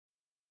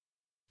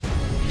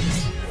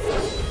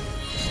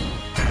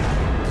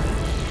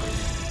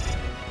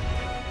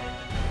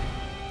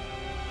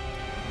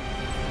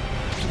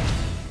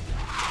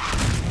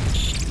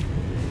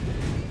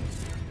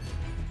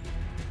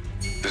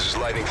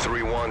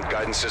3-1,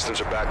 guidance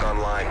systems are back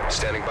online.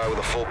 Standing by with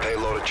a full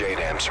payload of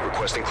JDAMs.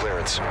 Requesting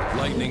clearance.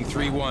 Lightning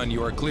 3-1,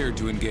 you are cleared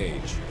to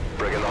engage.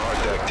 Bring in the hard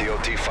deck,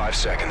 DOT 5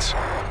 seconds.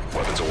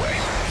 Weapons away.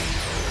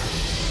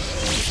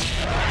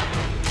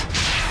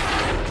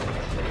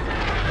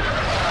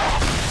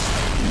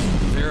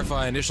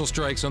 Verify initial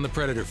strikes on the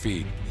Predator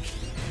feed.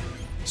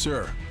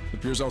 Sir, it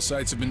appears all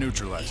sites have been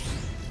neutralized.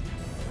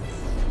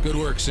 Good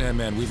work,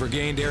 Sandman. We've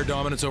regained air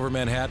dominance over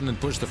Manhattan and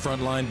pushed the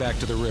front line back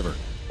to the river.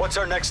 What's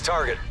our next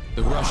target?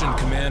 The Russian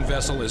command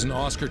vessel is an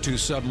Oscar II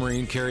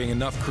submarine carrying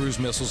enough cruise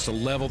missiles to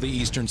level the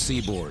eastern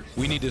seaboard.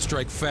 We need to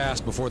strike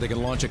fast before they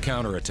can launch a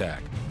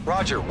counterattack.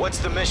 Roger, what's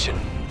the mission?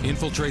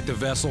 Infiltrate the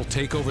vessel,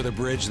 take over the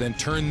bridge, then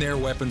turn their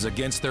weapons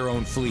against their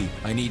own fleet.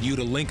 I need you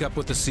to link up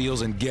with the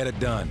SEALs and get it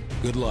done.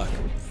 Good luck.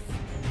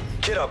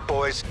 Get up,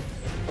 boys.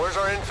 Where's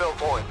our infill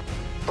point?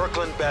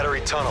 Brooklyn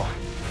Battery Tunnel.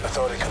 I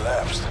thought it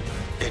collapsed.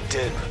 It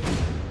did.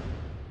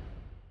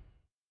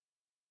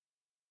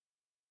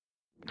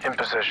 In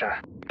position.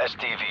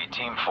 STV,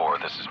 Team 4,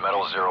 this is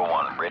Metal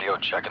 01. Radio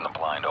checking the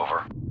blind,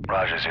 over.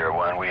 Roger,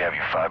 01. We have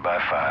you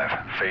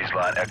 5x5. Phase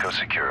line echo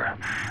secure.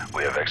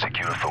 We have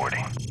execute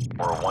authority.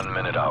 We're 1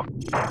 minute out.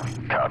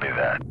 Copy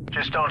that.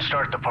 Just don't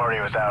start the party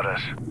without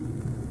us.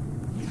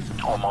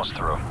 Almost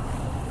through.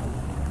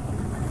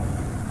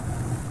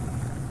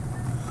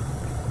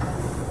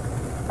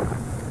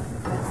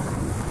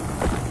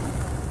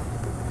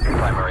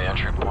 Primary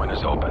entry point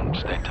is open.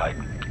 Stay tight.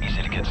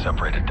 Easy to get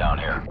separated down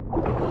here.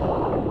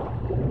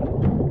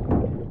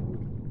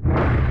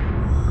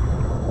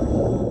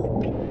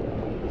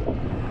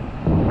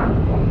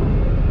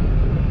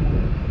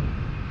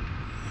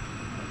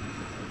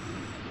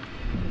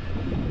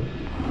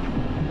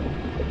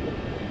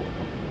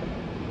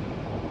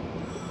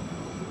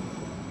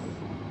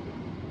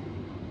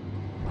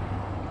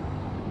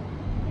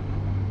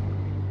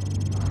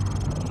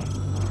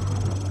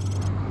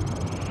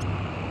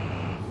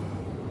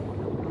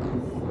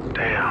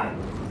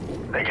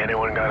 Think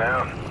anyone got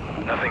out?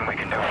 Nothing we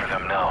can do for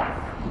them now.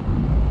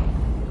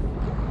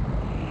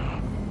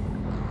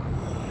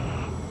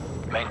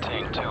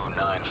 Maintain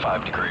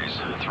 295 degrees.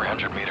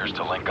 300 meters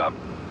to link up.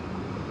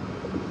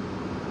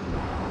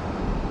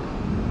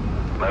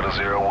 Metal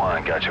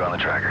 01, got you on the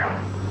tracker.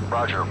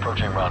 Roger,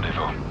 approaching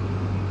rendezvous.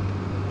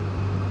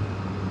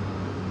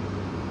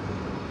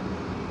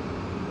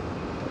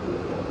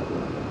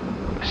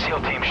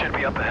 SEAL team should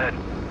be up ahead.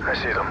 I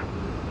see them.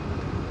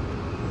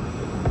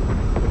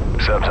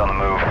 Subs on the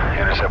move.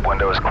 Intercept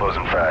window is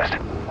closing fast.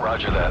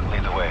 Roger that.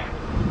 Lead the way.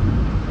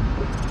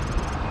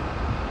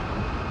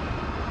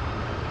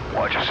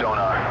 Watch your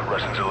sonar.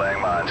 Russians are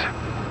laying mines.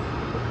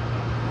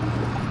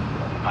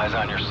 Eyes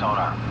on your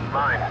sonar.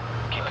 Mine.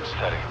 Keep it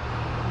steady.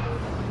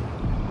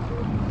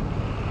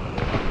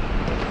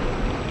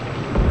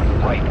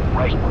 Right.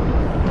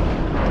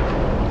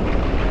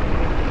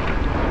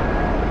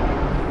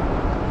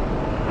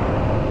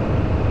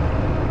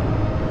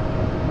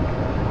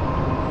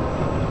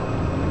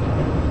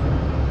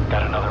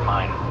 Got another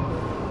mine.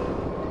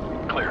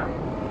 Clear.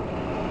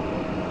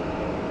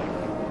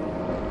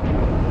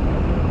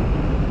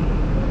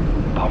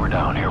 Power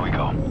down. Here we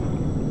go.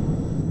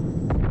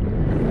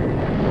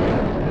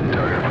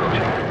 Target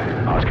approaching.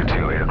 Oscar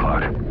 2, 8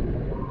 o'clock.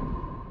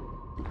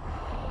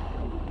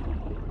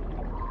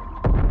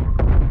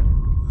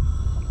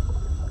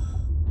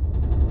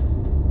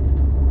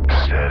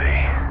 Steady.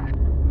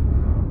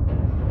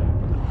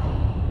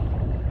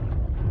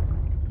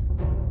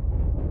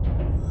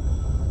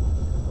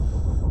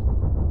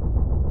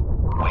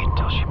 Wait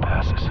till she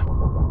passes.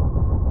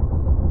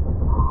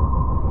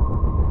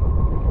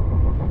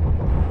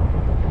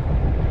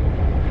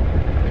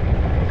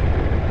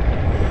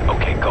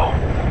 Okay, go.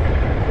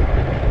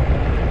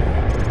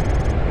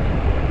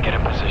 Get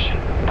in position.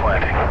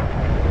 Planting.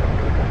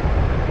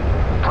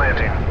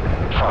 Planting.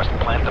 Frost,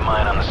 plant the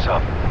mine on the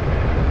sub.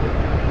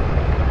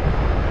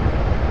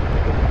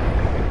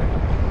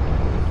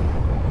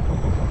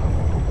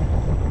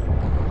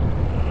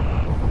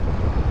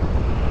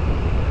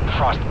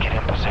 Frost, get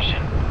in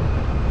position.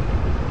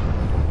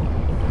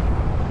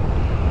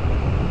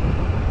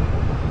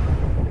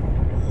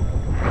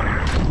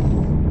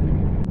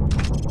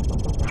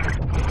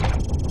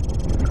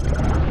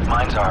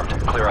 Mine's armed.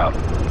 Clear out.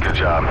 Good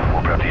job.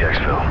 We'll prep the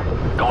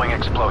exfil. Going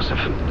explosive.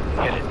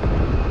 Hit it.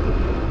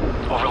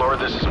 Overlord,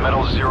 this is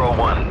Metal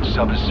 01.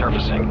 Sub is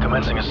surfacing.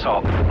 Commencing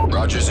assault.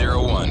 Roger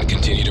 01,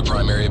 continue to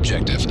primary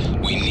objective.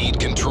 We need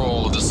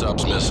control of the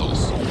sub's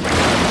missiles.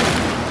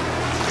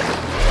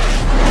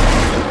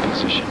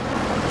 Position.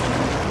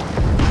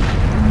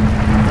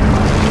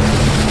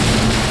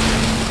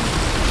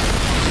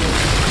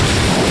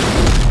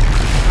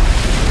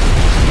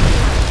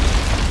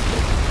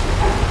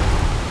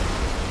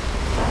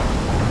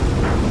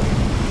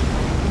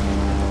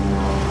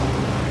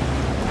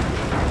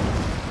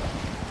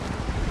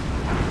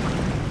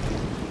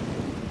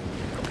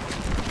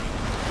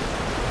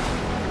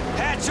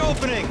 Hatch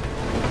opening!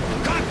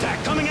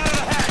 Contact coming out of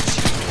the hatch!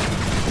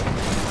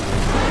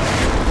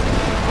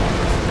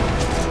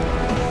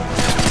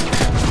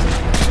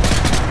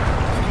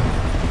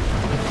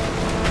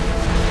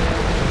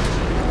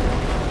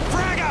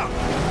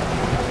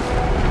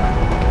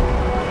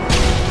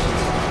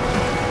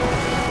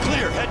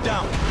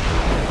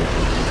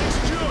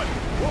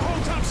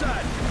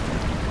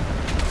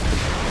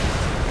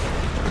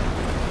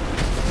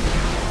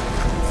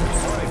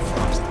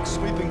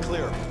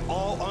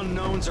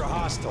 drones are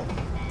hostile.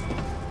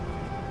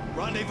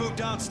 Rendezvous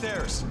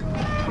downstairs.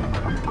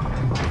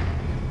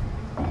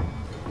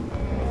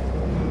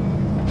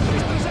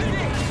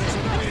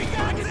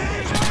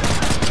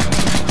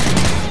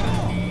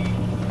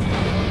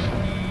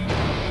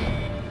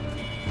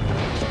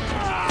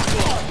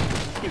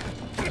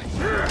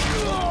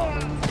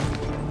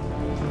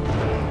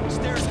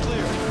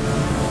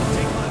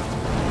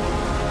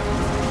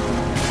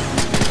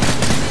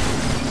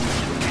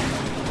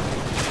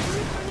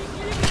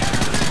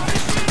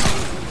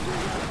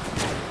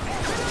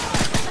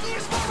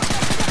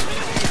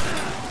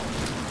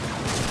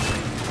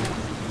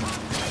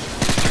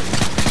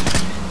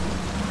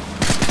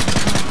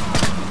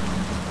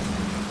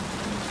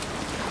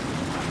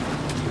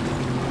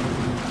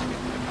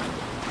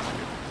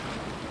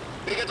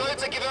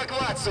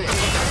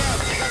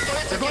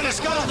 They're going to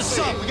scuttle the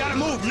sub. We gotta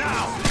move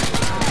now.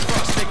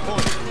 Cross, take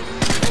point.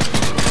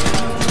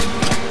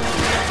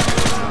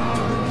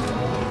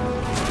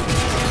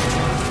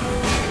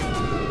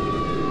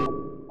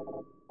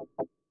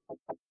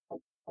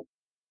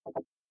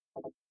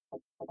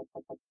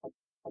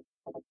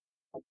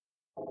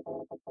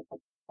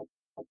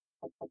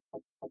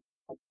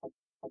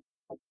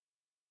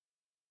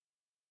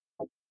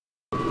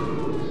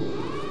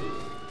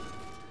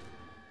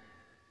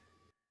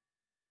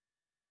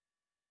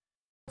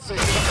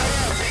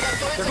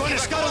 They're going to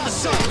scuttle the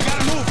sub. We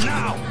gotta move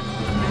now.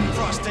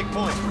 Frost, take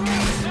point.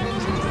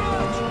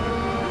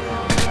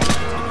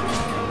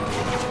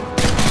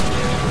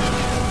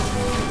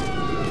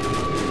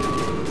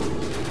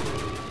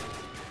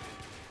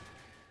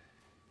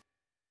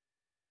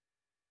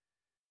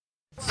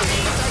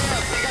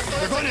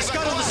 They're going to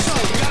scuttle the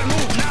sub. We gotta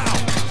move now.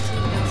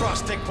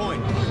 Frost, take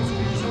point.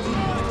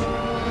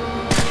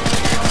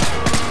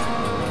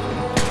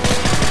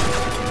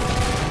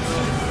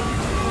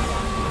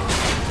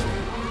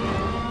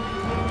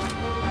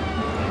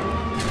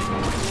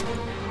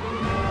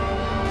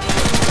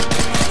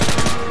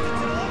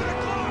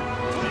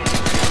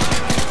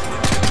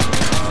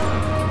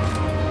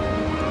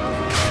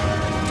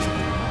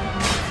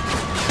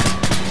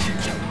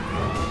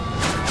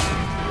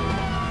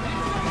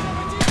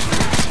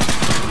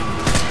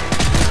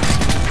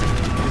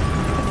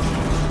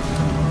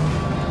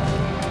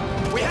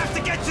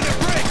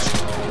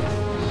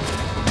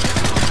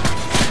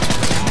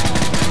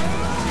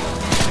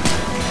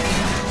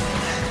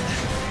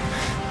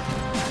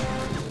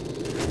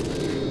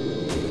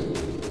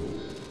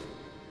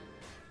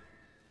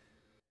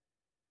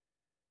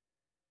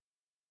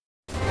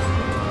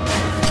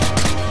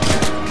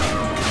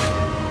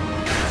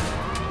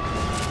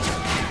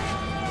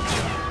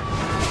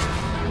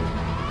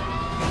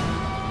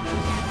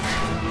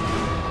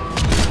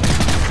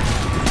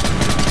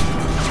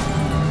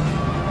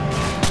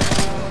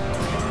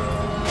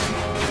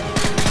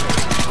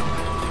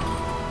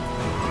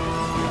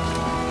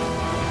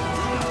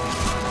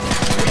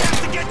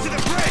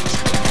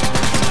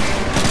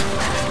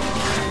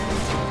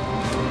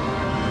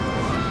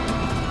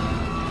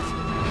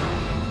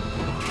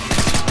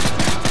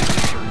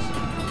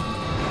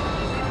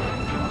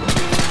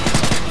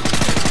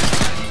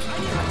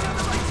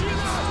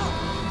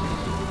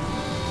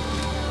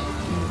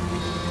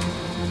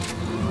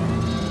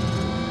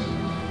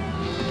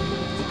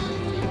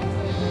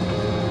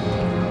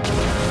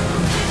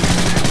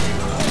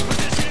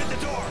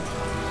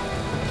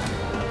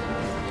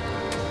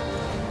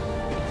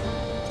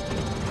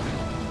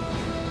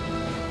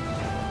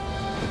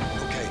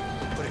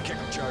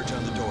 Charge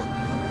on the door.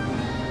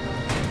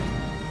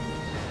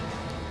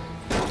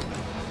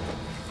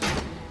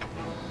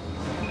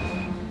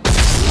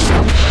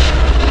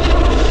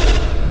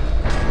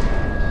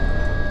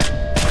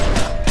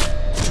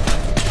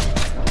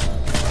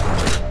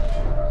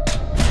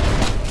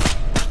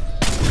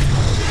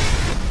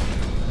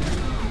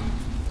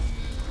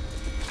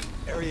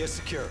 Area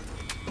secure.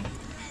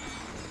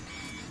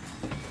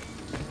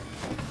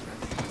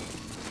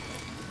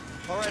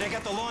 All right, I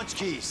got the launch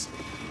keys.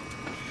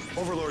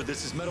 Overlord,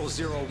 this is Metal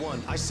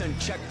 01. I send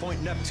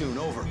checkpoint Neptune,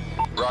 over.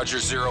 Roger,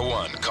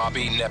 01.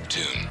 Copy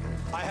Neptune.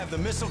 I have the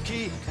missile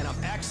key, and I'm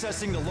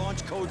accessing the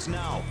launch codes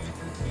now.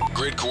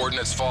 Grid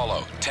coordinates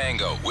follow.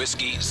 Tango,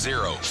 Whiskey,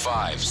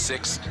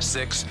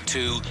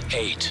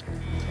 056628.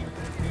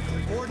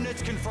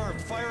 Coordinates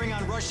confirmed. Firing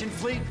on Russian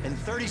fleet in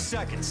 30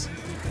 seconds.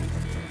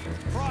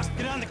 Frost,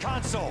 get on the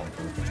console.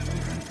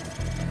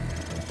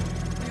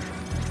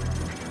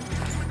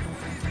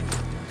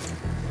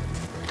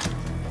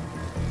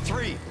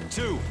 Three,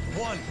 two,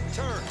 one,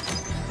 turn.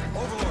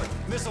 Overlord,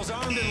 missiles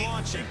armed and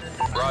launching.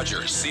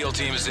 Roger, SEAL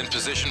team is in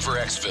position for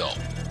exfil.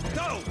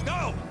 Go,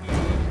 go!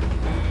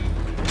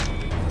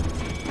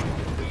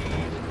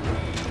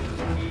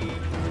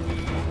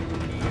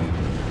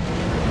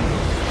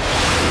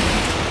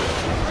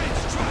 Ready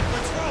to truck,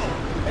 let's roll!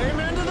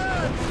 Amen to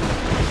that!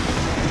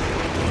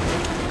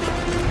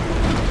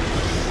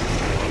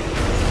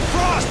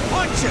 Frost,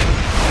 punch it!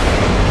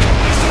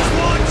 Missiles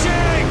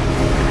launching!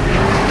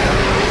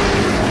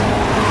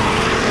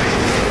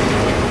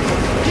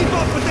 Keep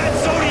up with that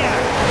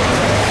Zodiac!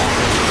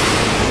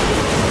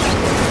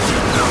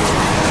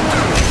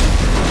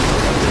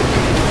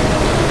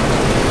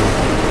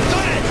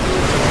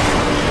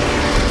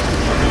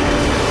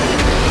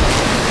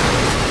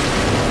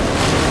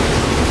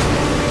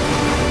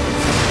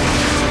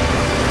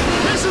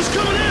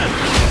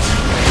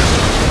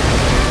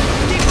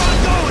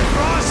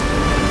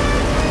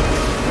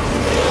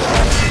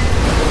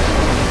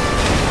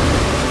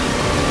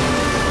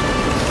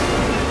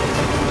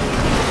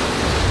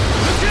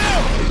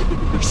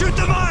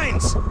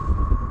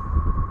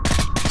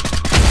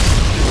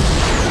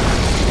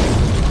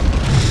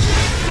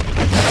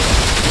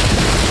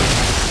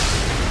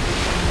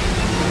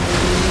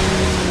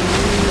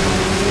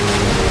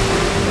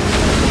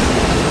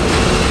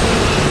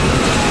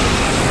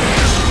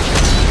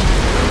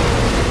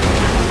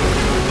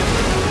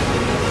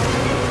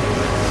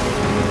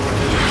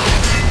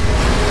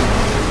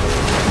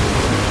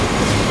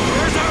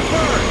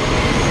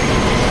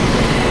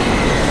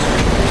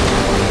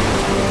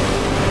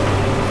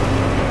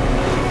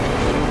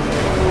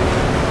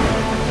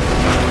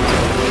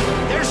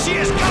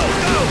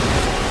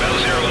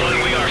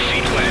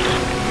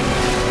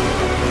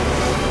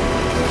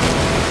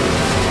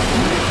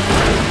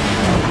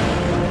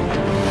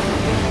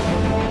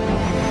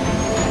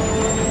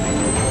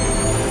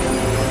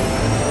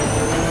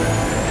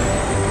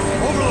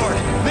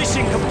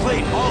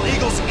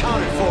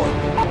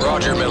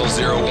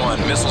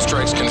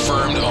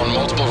 confirmed on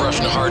multiple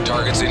Russian hard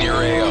targets in your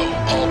AO.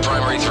 All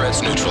primary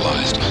threats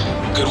neutralized.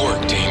 Good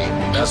work, team.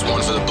 That's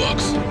one for the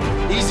books.